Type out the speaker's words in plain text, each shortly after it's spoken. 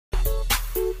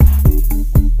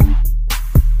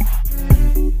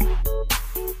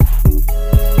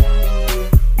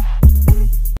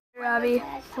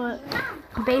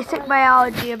What? Basic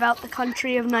biology about the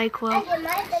country of Nyquil.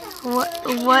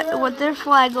 What their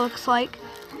flag looks like.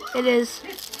 It is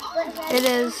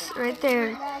right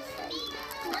there.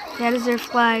 That is their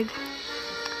flag.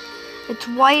 It's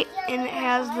white and it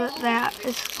has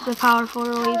it's the powerful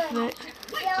relief that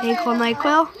they call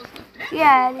Nyquil.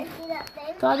 Yeah.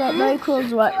 Thought that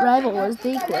Nyquil's rival was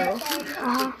Nyquil.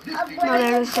 No,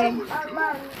 they're the same.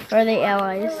 Are they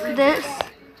allies?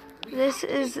 This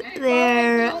is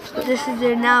their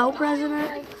now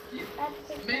president.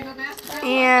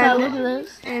 And look at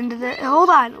this. And hold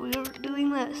on, we were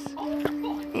doing this.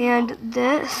 And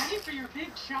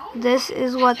this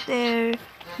is what their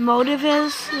motive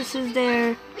is. This is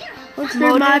their What's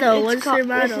their motto? This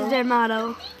is their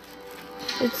motto.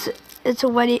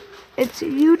 It's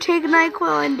you take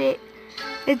Nyquil and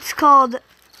it's called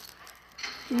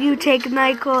you take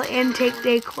Nyquil and take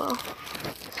Dayquil.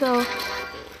 So,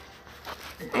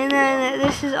 and then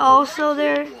this is also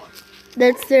their.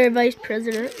 That's their vice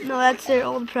president. No, that's their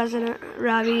old president.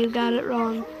 Robbie, you got it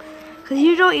wrong. Because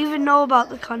you don't even know about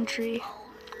the country.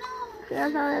 I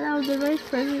thought that was the vice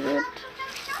president.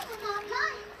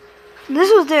 This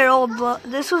was their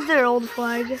old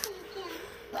flag.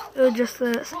 It was just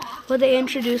this. But they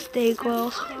introduced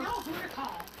Dayquil.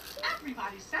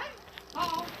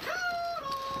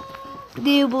 Do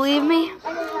you believe me?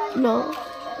 No.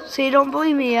 So you don't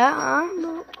believe me yet, huh?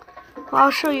 No. Well,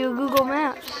 I'll show you Google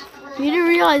Maps. You didn't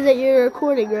realize that you're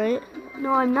recording, right?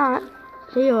 No, I'm not.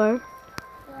 Here you are.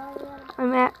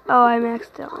 I'm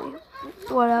accidentally.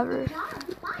 Whatever.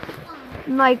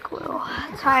 Nyquil.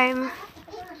 Time.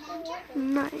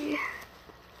 Nyquil.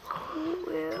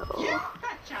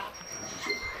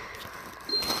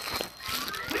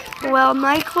 Well,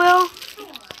 Nyquil.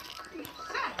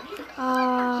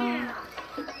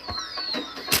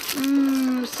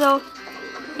 So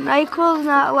Nyquil is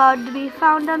not allowed to be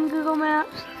found on Google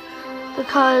Maps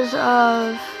because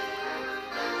of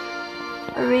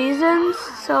reasons.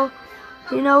 So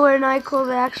you know where Nyquil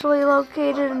is actually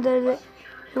located and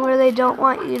where they don't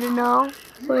want you to know.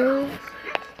 Where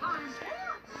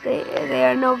they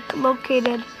are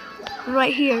located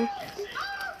right here.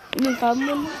 In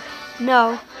Newfoundland?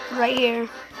 No, right here.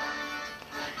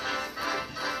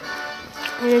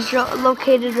 It is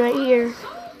located right here.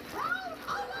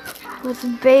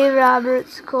 With Bay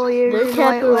Roberts, Colliers, their and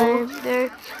capital. Whiteway.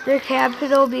 Their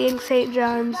capital being St.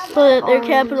 John's. But their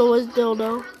capital was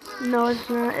Dildo. No, it's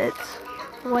not. It's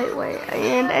Whiteway.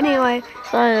 And anyway,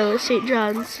 Sorry, it was St.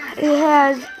 John's.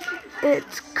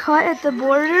 It's cut at the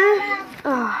border.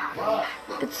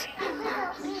 It's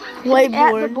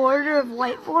at the border of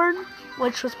Whitebourne,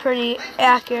 which was pretty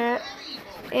accurate.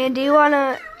 And do you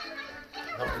wanna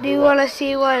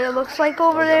see what it looks like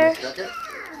over there?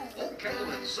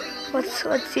 Let's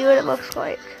see what it looks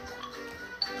like.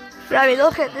 Robbie,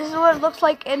 look at this is what it looks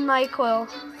like in Nyquil.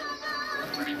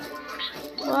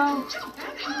 Wow.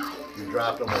 You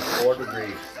dropped almost 4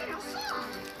 degrees.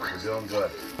 You're doing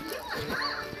good.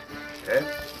 Okay?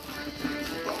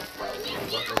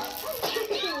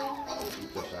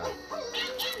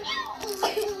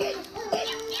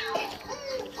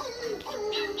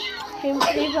 Hey,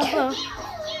 Papa.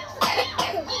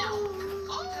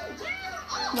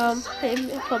 Mom, hey,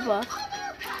 Papa.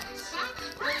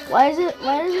 Why does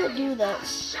it do that?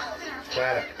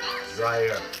 Static. Dry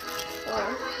air.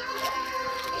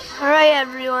 All right,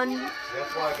 everyone.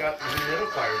 That's why I got the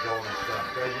humidifier going and stuff.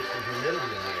 Try to get some humidity in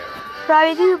the air.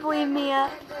 Robbie, do you believe me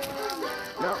yet?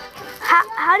 No.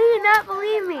 How do you not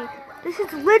believe me? This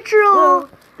is literal. Well,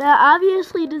 that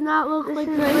obviously does not look like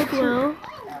Nyquil.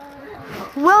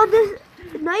 Well,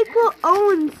 Nyquil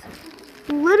owns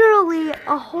literally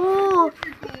a whole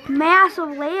mass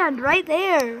of land right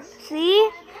there.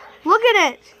 See? Look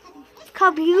at it. Look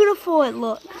how beautiful it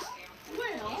looks.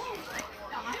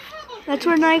 That's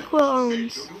where Nyquil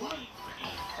owns.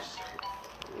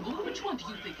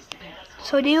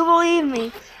 So do you believe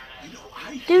me?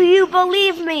 Do you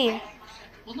believe me?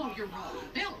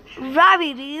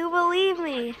 Robbie, do you believe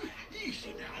me?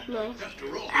 No.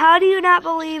 How do you not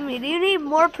believe me? Do you need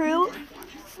more proof?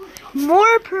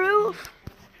 More proof?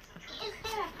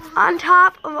 On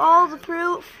top of all the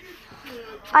proof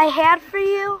I had for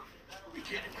you?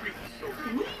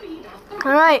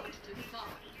 Alright.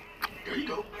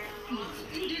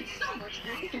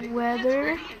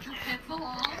 Weather.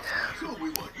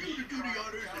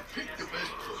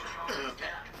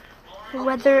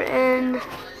 Weather in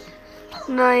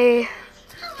Nyquil.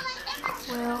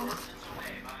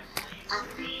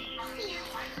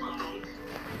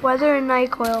 Weather in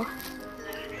Nyquil.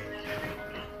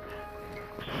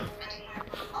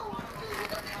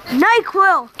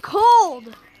 Nyquil,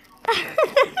 cold.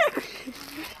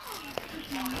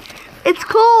 It's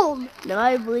cold. No,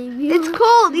 I believe you. It's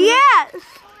cold. Yes.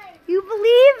 You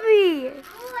believe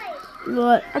me.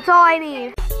 What? That's all I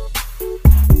need.